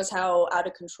she knows how out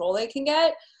of control they can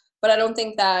get. But I don't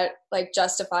think that like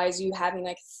justifies you having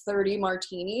like 30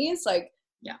 martinis. Like,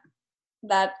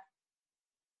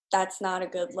 that's not a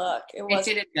good look. It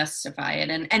didn't justify it.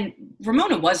 And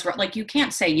Ramona was like, you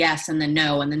can't say yes and then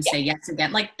no and then say yes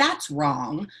again. Like, that's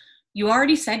wrong. You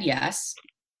already said yes,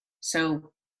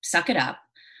 so suck it up.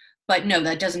 But no,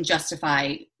 that doesn't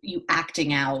justify you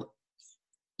acting out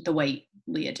the way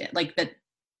Leah did. Like that,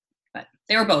 but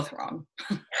they were both wrong.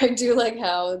 I do like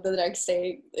how the next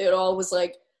day it all was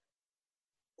like,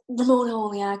 Ramona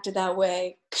only acted that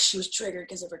way because she was triggered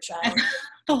because of her child.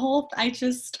 I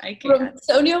can't.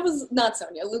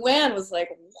 Luann was like,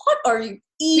 what are you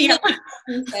even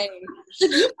saying?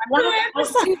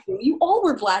 You all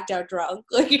were blacked out drunk.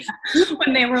 Like,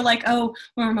 when they were like,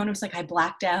 when Ramona was like, I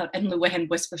blacked out, and Luann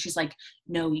whispered, she's like,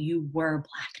 no, you were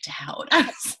blacked out. I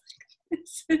was like,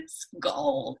 this is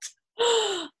gold.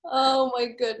 Oh my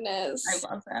goodness. I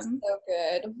love them. So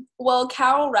good. Well,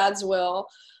 Carol Radziwill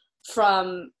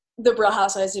from The Real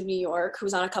Housewives of New York, who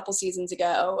was on a couple seasons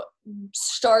ago,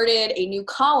 started a new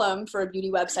column for a beauty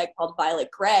website called Violet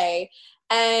Grey,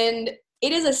 and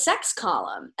it is a sex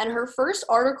column. And her first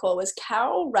article was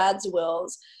Carol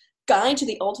Radziwill's Guide to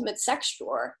the Ultimate Sex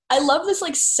Drawer. I love this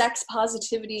like sex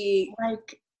positivity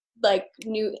like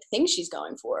new thing she's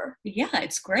going for. Yeah,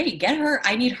 it's great. Get her.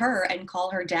 I need her and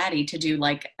call her daddy to do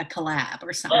like a collab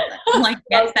or something. Like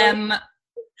get them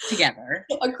together.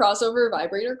 A crossover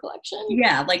vibrator collection?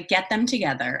 Yeah, like get them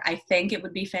together. I think it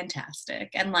would be fantastic.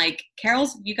 And like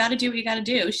Carol's, you got to do what you got to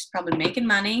do. She's probably making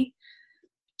money,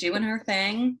 doing her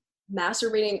thing.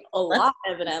 Masturbating a lot,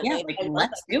 evidently. Yeah, like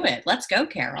let's do it. Let's go,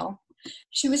 Carol.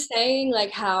 She was saying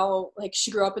like how like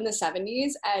she grew up in the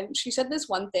 70s, and she said this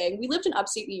one thing. We lived in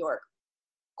upstate New York,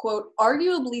 quote,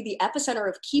 arguably the epicenter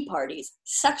of key parties,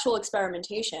 sexual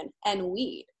experimentation, and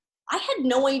weed. I had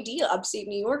no idea upstate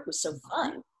New York was so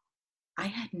fun. I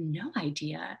had no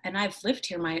idea. And I've lived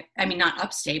here not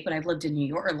upstate, but I've lived in New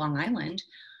York or Long Island.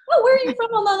 Oh, where are you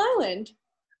from on Long Island?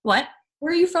 What?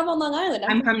 Where are you from on Long Island?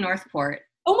 I'm from Northport.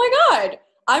 Oh my God.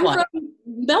 I'm from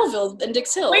Melville and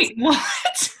Dix Hills. Wait,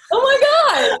 what? Oh my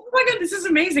God. Oh my God, this is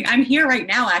amazing. I'm here right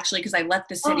now, actually, because I left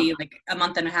the city like a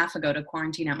month and a half ago to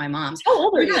quarantine at my mom's. How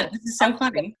old are you? This is so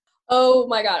funny. Oh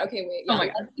my God. Okay, wait. Yeah, oh my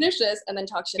God. Let's finish this and then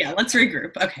talk shit. Yeah, let's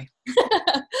regroup. Okay.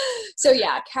 So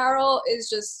yeah, Carol is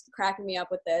just cracking me up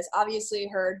with this. Obviously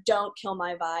her Don't Kill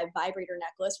My Vibe vibrator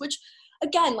necklace, which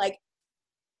again, like,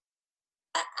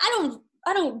 I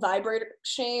don't vibrate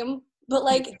shame, but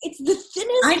like it's the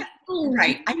thinnest.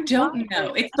 I don't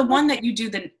know. It's the one that you do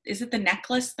is it the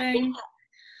necklace thing? Yeah.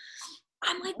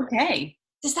 I'm like, okay.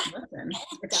 Does that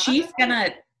she's gonna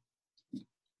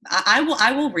I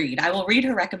will read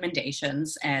her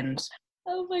recommendations and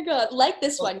oh my God. Like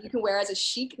this one, you can wear as a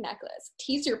chic necklace,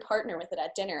 tease your partner with it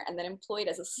at dinner, and then employ it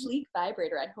as a sleek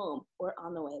vibrator at home or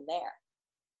on the way there.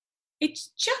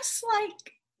 It's just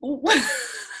like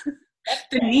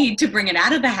The need to bring it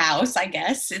out of the house, I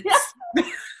guess.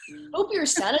 Hope you're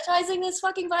sanitizing this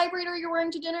fucking vibrator you're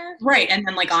wearing to dinner. Right, and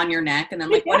then like on your neck, and then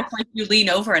like what if like you lean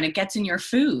over and it gets in your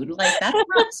food? Like that's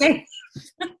not safe.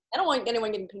 I don't want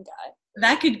anyone getting pink eye.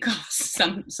 That could cause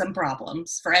some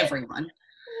problems for everyone.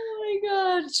 Oh my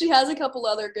god. She has a couple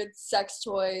other good sex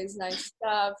toys, nice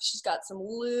stuff. She's got some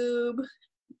lube.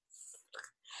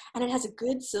 And it has a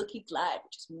good silky glide,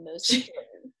 which is most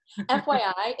important.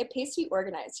 FYI, it pays to be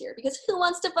organized here because who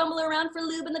wants to fumble around for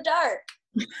lube in the dark?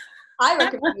 I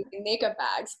recommend using makeup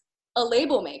bags, a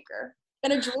label maker,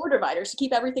 and a drawer divider to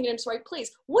keep everything in its right place.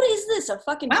 What is this? A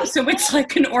fucking wow? So it's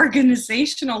like an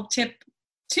organizational tip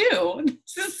too.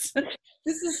 This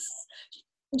is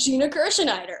Gina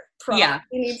Kirschneider. Yeah,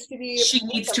 she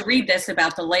needs to read this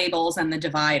about the labels and the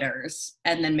dividers,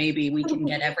 and then maybe we can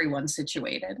get everyone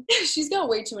situated. She's got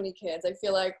way too many kids. I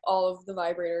feel like all of the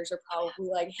vibrators are probably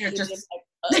like hidden just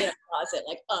like in a closet,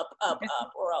 like up,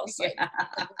 or else like.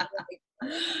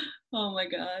 Oh my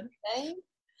god. Okay.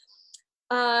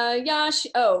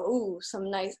 Some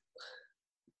nice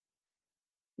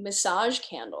massage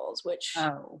candles, which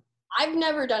I've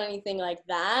never done anything like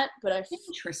that, but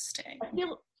interesting. I feel,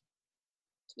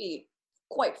 to be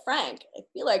quite frank, I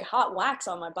feel like hot wax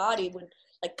on my body would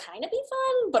like kind of be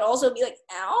fun, but also be like,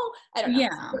 ow. I don't know.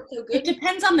 Yeah. So good. It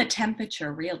depends on the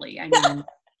temperature, really. I mean,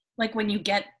 like when you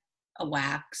get a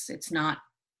wax, it's not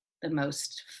the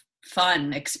most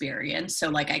fun experience. So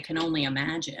like I can only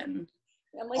imagine.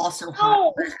 I'm like, also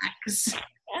hot wax.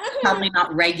 Probably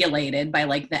not regulated by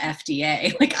like the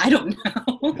FDA. Like I don't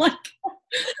know. Like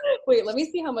wait, let me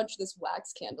see how much this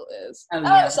wax candle is.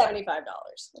 $75.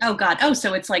 Oh god. Oh,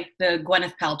 so it's like the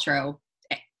Gwyneth Paltrow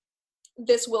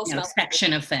this will smell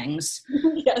section of things.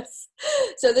 Yes.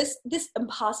 So this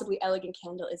impossibly elegant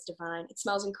candle is divine. It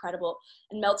smells incredible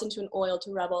and melts into an oil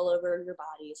to rub all over your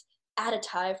bodies. Add a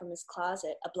tie from his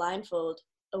closet, a blindfold,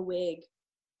 a wig,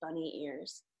 bunny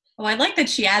ears. Oh, I like that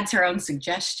she adds her own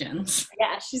suggestions.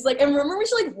 Yeah, she's like, and remember when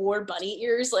she like wore bunny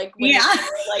ears? Like, when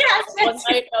one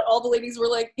night, all the ladies were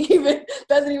like, even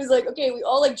Bethany was like, okay, we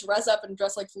all like dress up and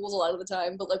dress like fools a lot of the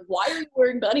time, but like, why are you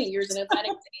wearing bunny ears in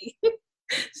Atlantic City?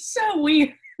 So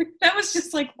weird. That was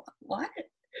just like, what?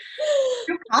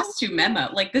 No costume memo.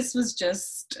 Like, this was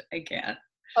just, I can't.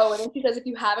 Oh, and then she says, if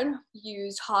you haven't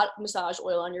used hot massage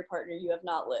oil on your partner, you have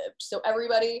not lived. So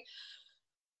everybody,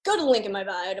 go to the link in my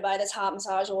bio to buy this hot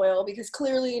massage oil because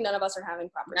clearly none of us are having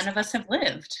proper None of us have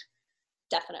lived.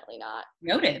 Definitely not.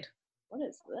 Noted. What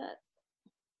is that?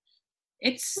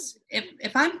 It's,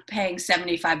 if I'm paying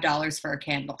 $75 for a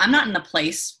candle, I'm not in the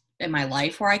place in my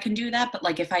life where I can do that, but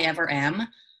like if I ever am,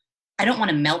 I don't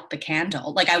want to melt the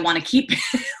candle. Like I want to keep it.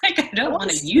 Like I don't want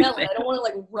to use it. I don't want to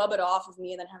like rub it off of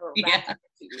me and then have a wrap.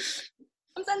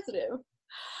 I'm sensitive.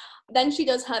 Then she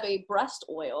does have a breast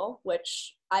oil,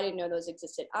 which I didn't know those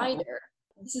existed either.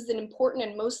 This is an important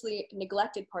and mostly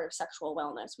neglected part of sexual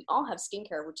wellness. We all have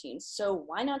skincare routines, so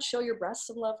why not show your breasts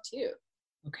some love too?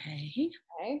 Okay.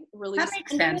 Release that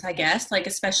makes sense, I guess. Like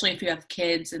especially if you have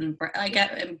kids and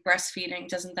breastfeeding,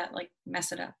 doesn't that like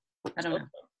mess it up? I don't know.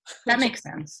 That makes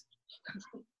sense.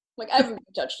 Like I haven't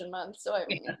been touched in months, so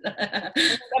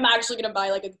I'm actually gonna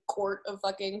buy like a quart of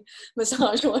fucking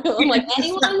massage oil. I'm like,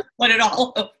 anyone? What it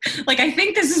all? Like I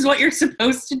think this is what you're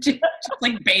supposed to do. Just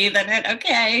like bathe in it.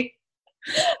 Okay.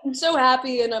 I'm so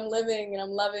happy and I'm living and I'm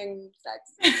loving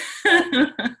sex.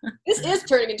 This is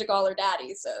turning into Call Her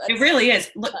Daddy, so that's it really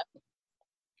is. Look,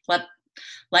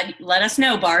 let us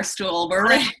know, Barstool. We're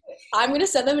ready. I'm gonna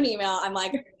send them an email. I'm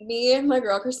like, me and my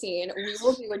girl Christine, we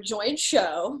will do a joint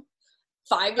show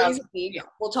 5 days a week. Yeah.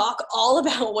 We'll talk all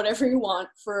about whatever you want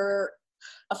for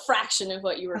a fraction of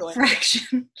what you were going to.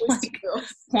 Fraction, like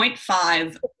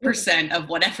 0.5% of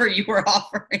whatever you were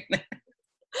offering there.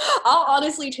 I'll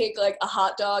honestly take like a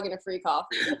hot dog and a free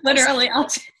coffee. Literally, I'll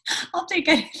take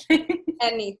anything.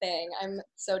 Anything. I'm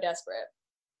so desperate.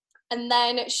 And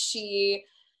then she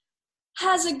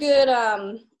has a good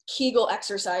Kegel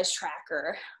exercise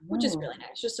tracker, which is really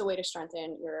nice. Just a way to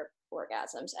strengthen your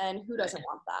orgasms. And who doesn't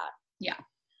want that? Yeah.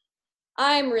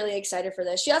 I'm really excited for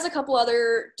this. She has a couple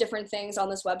other different things on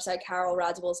this website, Carol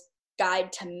Radziwill's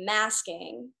Guide to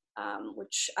Masking,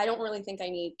 which I don't really think I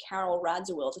need Carol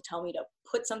Radziwill to tell me to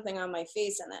put something on my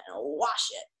face and then wash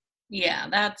it. Yeah,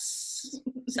 that's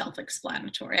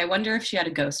self-explanatory. I wonder if she had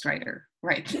a ghostwriter,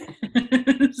 right?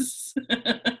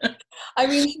 I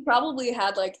mean, she probably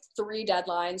had like 3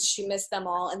 deadlines. She missed them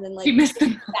all, and then like she missed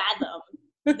them. Fathom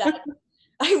that.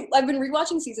 I've been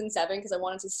rewatching season 7 because I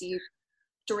wanted to see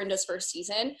Dorinda's first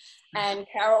season, and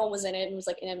Carol was in it and was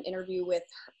like in an interview with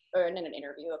her, or in an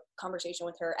interview, a conversation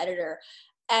with her editor,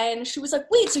 And she was like,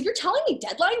 wait, so you're telling me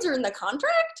deadlines are in the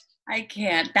contract? I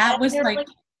can't. That and was like,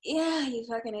 yeah, you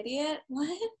fucking idiot.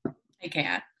 What? I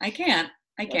can't.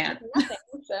 Nothing,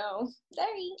 so,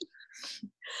 sorry.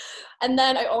 And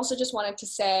then I also just wanted to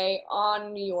say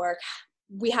on New York,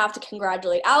 we have to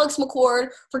congratulate Alex McCord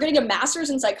for getting a master's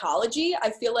in psychology.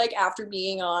 I feel like after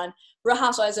being on Real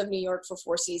Housewives of New York for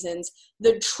 4 seasons,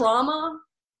 the trauma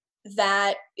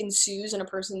that ensues in a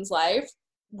person's life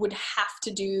would have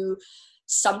to do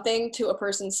something to a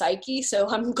person's psyche. So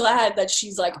I'm glad that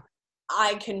she's like,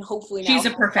 I can hopefully now. She's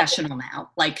a professional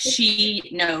now. Like, she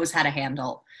knows how to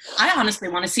handle. I honestly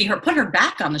want to see her put her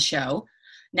back on the show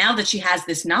now that she has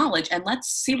this knowledge, and let's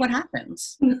see what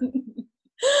happens.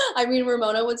 I mean,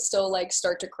 Ramona would still like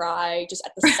start to cry just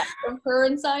at the sight of her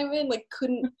and Simon. Like,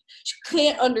 she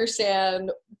can't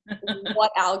understand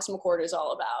what Alex McCord is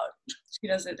all about. She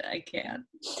doesn't, I can't.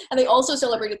 And they also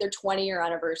celebrated their 20-year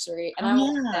anniversary. And I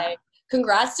want to say,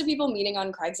 congrats to people meeting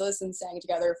on Craigslist and staying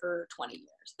together for 20 years.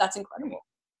 That's incredible.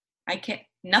 I can't,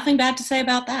 nothing bad to say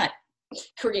about that.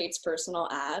 Creates personal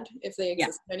ad if they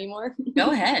exist anymore.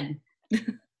 Go ahead.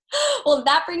 Well,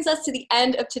 that brings us to the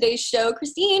end of today's show.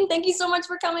 Christine, thank you so much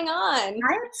for coming on.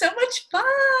 I had so much fun.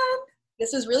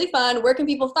 This was really fun. Where can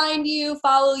people find you,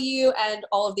 follow you, and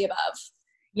all of the above?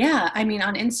 Yeah, I mean,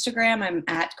 on Instagram, I'm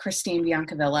at Christine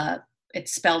Biancavilla.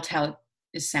 It's spelled how it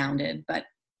is sounded, but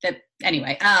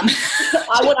anyway.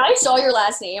 When I saw your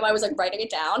last name, I was like writing it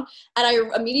down, and I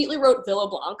immediately wrote Villa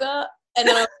Blanca, and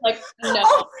then I was like, no.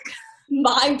 Oh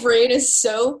my brain is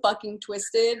so fucking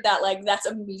twisted that like that's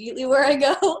immediately where I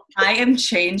go. I am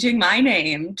changing my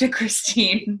name to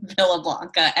Christine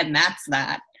Villablanca, and that's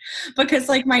that. Because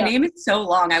like my name is so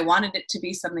long, I wanted it to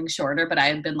be something shorter, but I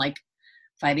had been like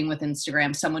fighting with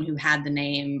Instagram. Someone who had the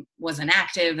name wasn't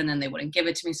active, and then they wouldn't give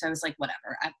it to me. So I was like,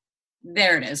 whatever.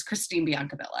 There it is, Christine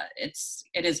Biancavilla. It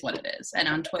is what it is. And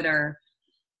on Twitter,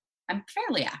 I'm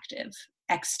fairly active.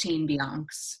 Xteen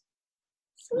Biancs.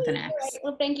 With an X. Right.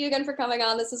 Well, thank you again for coming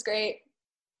on. This was great.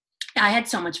 I had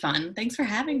so much fun. Thanks for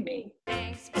having me.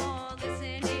 Thanks for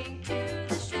listening to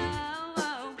the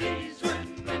show. Please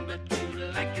remember to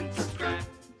like and subscribe.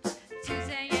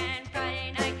 Tuesday and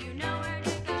Friday night, you know where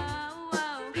to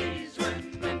go. Please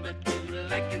remember to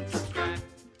like and subscribe.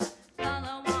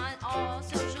 Follow on all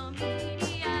social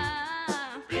media,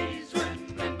 Please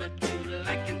remember to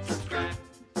like and subscribe.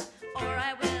 or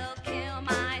I will kill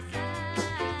myself.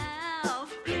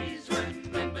 Please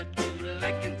remember to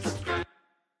like and subscribe.